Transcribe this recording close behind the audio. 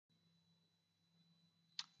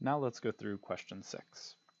Now let's go through question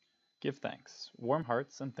 6. Give thanks. Warm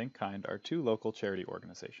Hearts and Think Kind are two local charity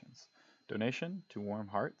organizations. Donation to Warm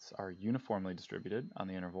Hearts are uniformly distributed on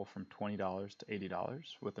the interval from $20 to $80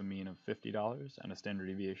 with a mean of $50 and a standard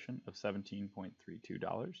deviation of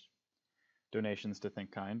 $17.32. Donations to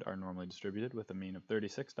Think Kind are normally distributed with a mean of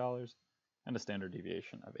 $36 and a standard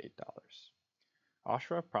deviation of $8.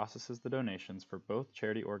 Ashra processes the donations for both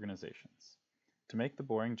charity organizations. To make the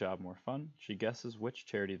boring job more fun, she guesses which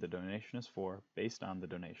charity the donation is for based on the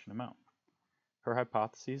donation amount. Her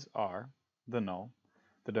hypotheses are the null,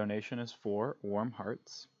 the donation is for Warm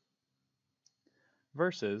Hearts,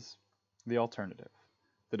 versus the alternative,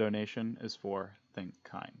 the donation is for Think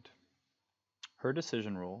Kind. Her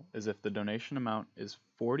decision rule is if the donation amount is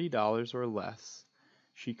 $40 or less,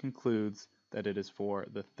 she concludes that it is for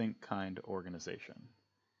the Think Kind organization.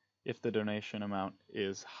 If the donation amount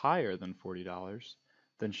is higher than $40,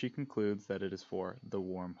 then she concludes that it is for the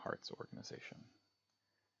Warm Hearts organization.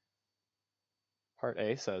 Part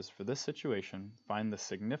A says, for this situation, find the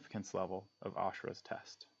significance level of Ashra's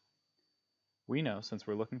test. We know since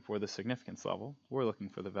we're looking for the significance level, we're looking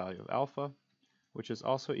for the value of alpha, which is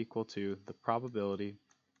also equal to the probability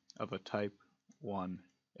of a type 1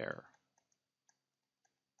 error.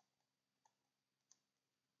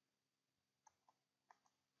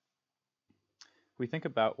 We think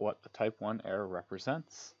about what a type 1 error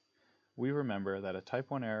represents. We remember that a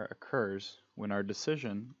type 1 error occurs when our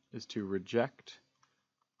decision is to reject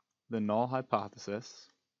the null hypothesis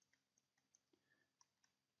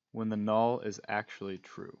when the null is actually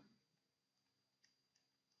true.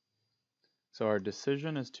 So our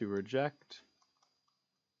decision is to reject,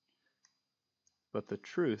 but the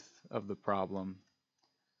truth of the problem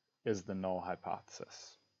is the null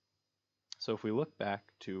hypothesis. So if we look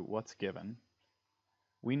back to what's given,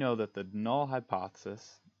 we know that the null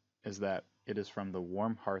hypothesis is that it is from the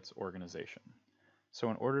Warm Hearts organization.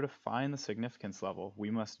 So in order to find the significance level,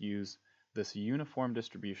 we must use this uniform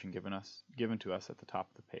distribution given to us at the top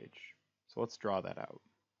of the page. So let's draw that out.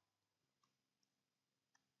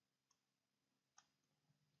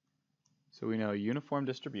 So we know a uniform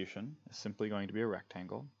distribution is simply going to be a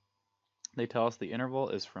rectangle. They tell us the interval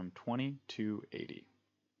is from 20 to 80.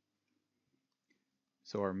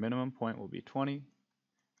 So our minimum point will be 20,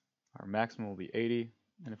 our maximum will be 80,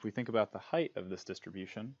 and if we think about the height of this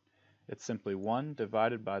distribution, it's simply 1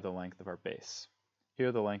 divided by the length of our base.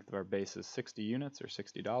 Here the length of our base is 60 units or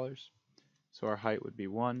 $60, so our height would be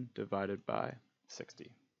 1 divided by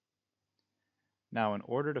 60. Now in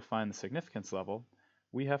order to find the significance level,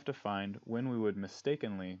 we have to find when we would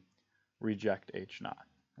mistakenly reject H0,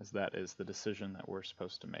 as that is the decision that we're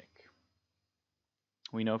supposed to make.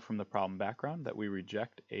 We know from the problem background that we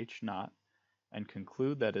reject H0 and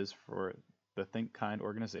conclude that is for the Think Kind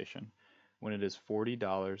organization when it is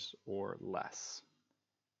 $40 or less.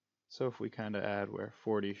 So if we kind of add where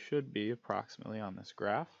 40 should be approximately on this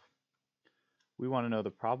graph, we want to know the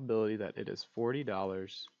probability that it is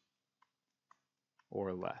 $40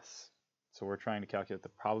 or less. So we're trying to calculate the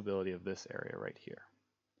probability of this area right here.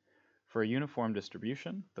 For a uniform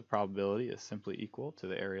distribution, the probability is simply equal to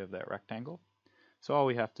the area of that rectangle. So all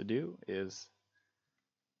we have to do is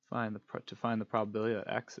find the probability that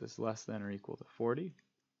x is less than or equal to 40.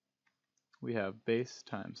 We have base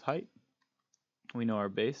times height. We know our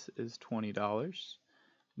base is $20.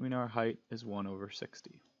 We know our height is 1 over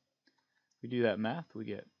 60. We do that math, we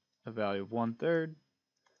get a value of 1/3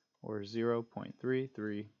 or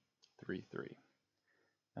 0.3333.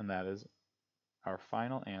 And that is our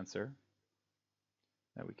final answer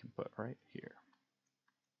that we can put right here.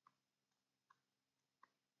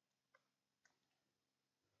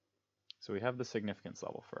 So we have the significance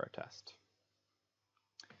level for our test.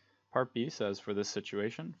 Part B says for this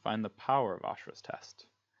situation, find the power of Ashra's test.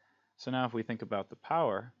 So now if we think about the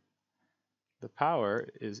power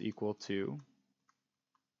is equal to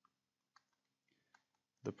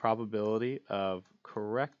the probability of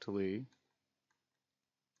correctly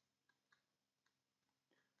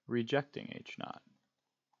rejecting H0.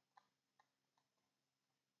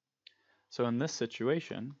 So in this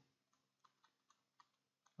situation,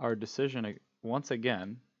 our decision once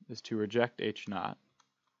again is to reject H0,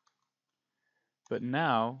 but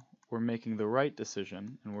now we're making the right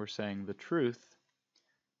decision and we're saying the truth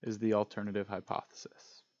is the alternative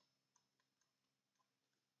hypothesis.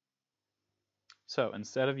 So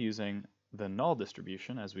instead of using the null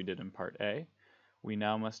distribution as we did in part A, we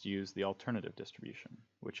now must use the alternative distribution,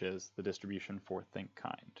 which is the distribution for Think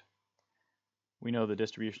Kind. We know the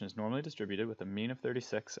distribution is normally distributed with a mean of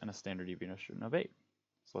 36 and a standard deviation of 8.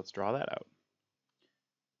 So let's draw that out.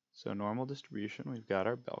 So normal distribution, we've got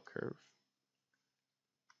our bell curve.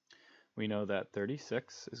 we know that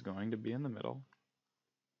 36 is going to be in the middle,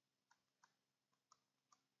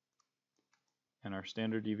 and our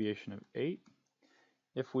standard deviation of 8,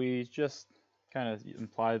 if we just kind of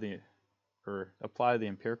apply the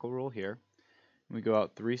empirical rule here, and we go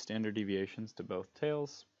out 3 standard deviations to both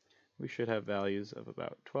tails, we should have values of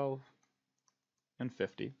about 12 and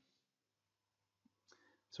 50.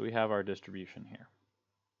 So we have our distribution here.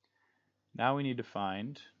 Now we need to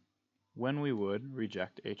find when we would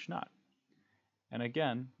reject H0. And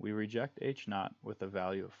again, we reject H0 with a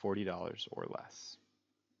value of $40 or less.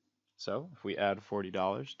 So if we add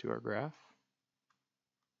 $40 to our graph,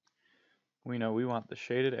 we know we want the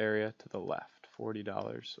shaded area to the left,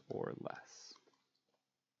 $40 or less.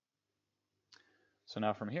 So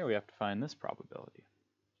now from here we have to find this probability.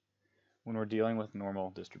 When we're dealing with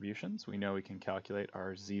normal distributions, we know we can calculate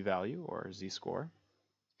our z-value or our z-score.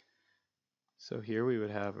 So here we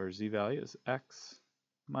would have our z-value as x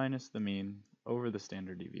minus the mean over the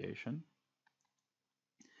standard deviation.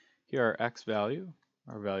 Here our x value,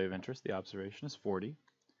 our value of interest, the observation, is 40.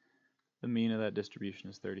 The mean of that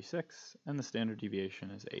distribution is 36, and the standard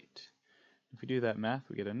deviation is 8. If we do that math,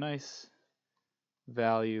 we get a nice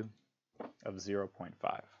value of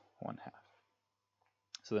 0.5, 1/2.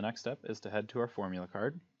 So the next step is to head to our formula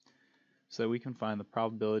card so that we can find the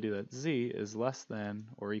probability that z is less than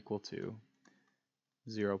or equal to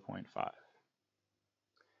 0.5.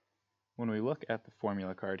 When we look at the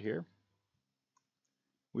formula card here,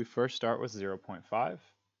 we first start with 0.5.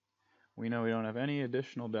 We know we don't have any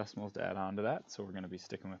additional decimals to add on to that, so we're going to be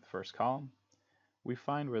sticking with the first column. We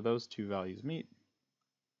find where those two values meet,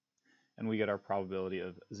 and we get our probability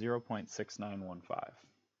of 0.6915.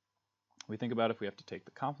 We think about if we have to take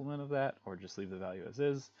the complement of that or just leave the value as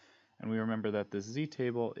is, and we remember that this z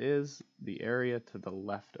table is the area to the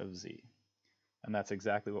left of z, and that's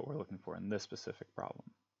exactly what we're looking for in this specific problem.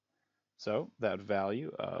 So that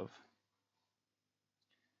value of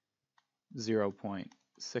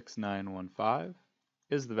 0.6915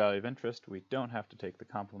 is the value of interest. We don't have to take the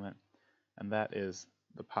complement, and that is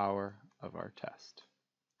the power of our test.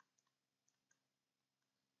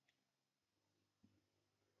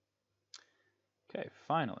 Okay,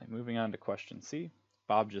 finally, moving on to question C.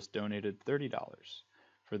 Bob just donated $30.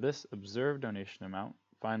 For this observed donation amount,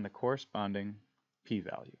 find the corresponding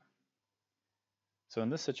p-value. So in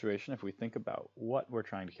this situation, if we think about what we're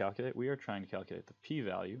trying to calculate, we are trying to calculate the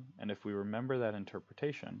p-value, and if we remember that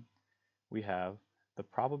interpretation, we have the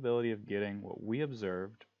probability of getting what we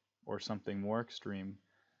observed, or something more extreme,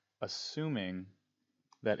 assuming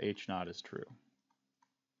that H0 is true.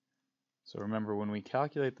 So remember, when we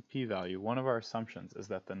calculate the p-value, one of our assumptions is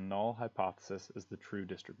that the null hypothesis is the true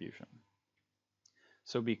distribution.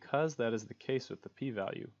 So because that is the case with the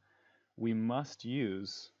p-value, we must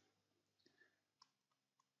use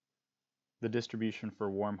the distribution for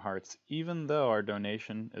warm hearts, even though our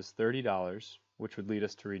donation is $30, which would lead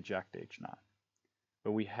us to reject H0.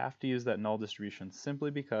 But we have to use that null distribution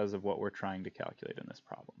simply because of what we're trying to calculate in this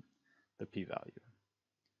problem, the p-value.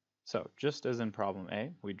 So just as in problem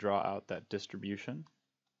A, we draw out that distribution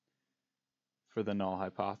for the null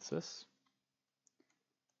hypothesis.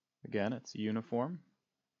 Again, it's uniform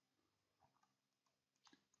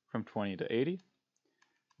from 20 to 80.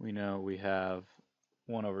 We know we have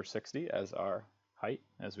 1/60 as our height,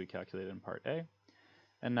 as we calculated in part A.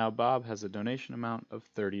 And now Bob has a donation amount of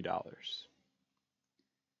 $30.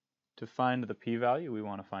 To find the p-value, we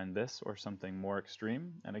want to find this or something more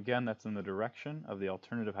extreme, and again, that's in the direction of the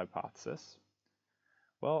alternative hypothesis.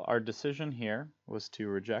 Well, our decision here was to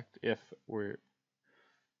reject if we're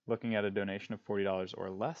looking at a donation of $40 or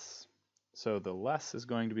less. So the less is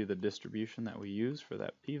going to be the distribution that we use for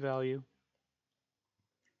that p-value.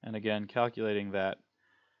 And again, calculating that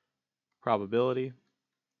probability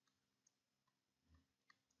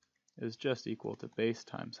is just equal to base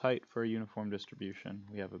times height for a uniform distribution.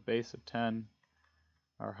 We have a base of 10,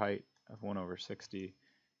 our height of 1/60,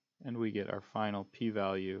 and we get our final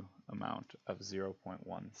p-value amount of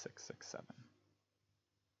 0.1667.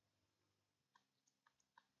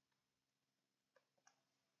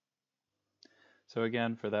 So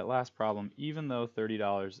again, for that last problem, even though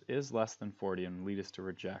 $30 is less than 40 and lead us to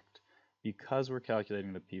reject, because we're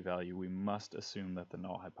calculating the p-value, we must assume that the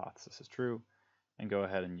null hypothesis is true and go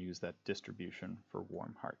ahead and use that distribution for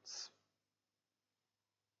warm hearts.